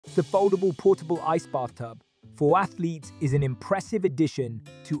The foldable portable ice bathtub for athletes is an impressive addition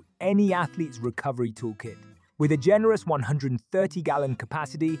to any athlete's recovery toolkit. With a generous 130-gallon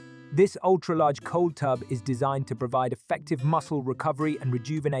capacity, this ultra-large cold tub is designed to provide effective muscle recovery and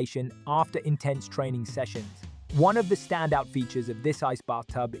rejuvenation after intense training sessions. One of the standout features of this ice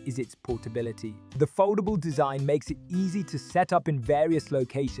bathtub is its portability. The foldable design makes it easy to set up in various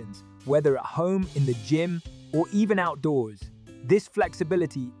locations, whether at home, in the gym, or even outdoors. This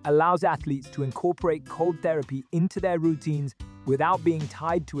flexibility allows athletes to incorporate cold therapy into their routines without being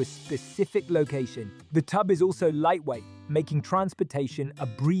tied to a specific location. The tub is also lightweight, making transportation a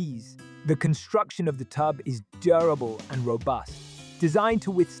breeze. The construction of the tub is durable and robust, designed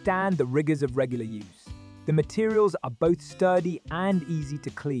to withstand the rigors of regular use. The materials are both sturdy and easy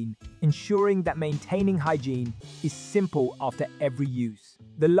to clean, ensuring that maintaining hygiene is simple after every use.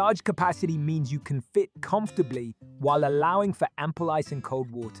 The large capacity means you can fit comfortably while allowing for ample ice and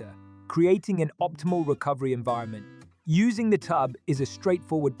cold water, creating an optimal recovery environment. Using the tub is a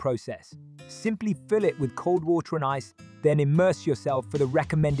straightforward process. Simply fill it with cold water and ice, then immerse yourself for the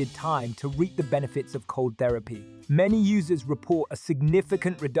recommended time to reap the benefits of cold therapy. Many users report a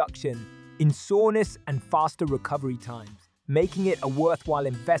significant reduction in soreness and faster recovery times, making it a worthwhile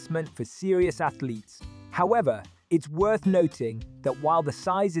investment for serious athletes. However, it's worth noting that while the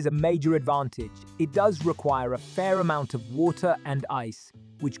size is a major advantage, it does require a fair amount of water and ice,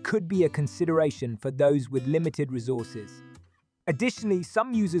 which could be a consideration for those with limited resources. Additionally,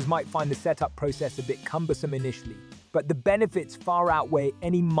 some users might find the setup process a bit cumbersome initially, but the benefits far outweigh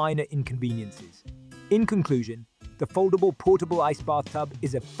any minor inconveniences. In conclusion, the foldable portable ice bathtub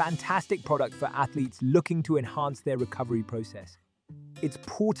is a fantastic product for athletes looking to enhance their recovery process. Its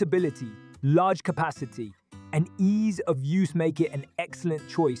portability, large capacity, and ease of use make it an excellent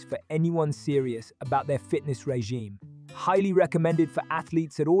choice for anyone serious about their fitness regime. Highly recommended for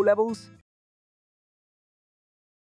athletes at all levels,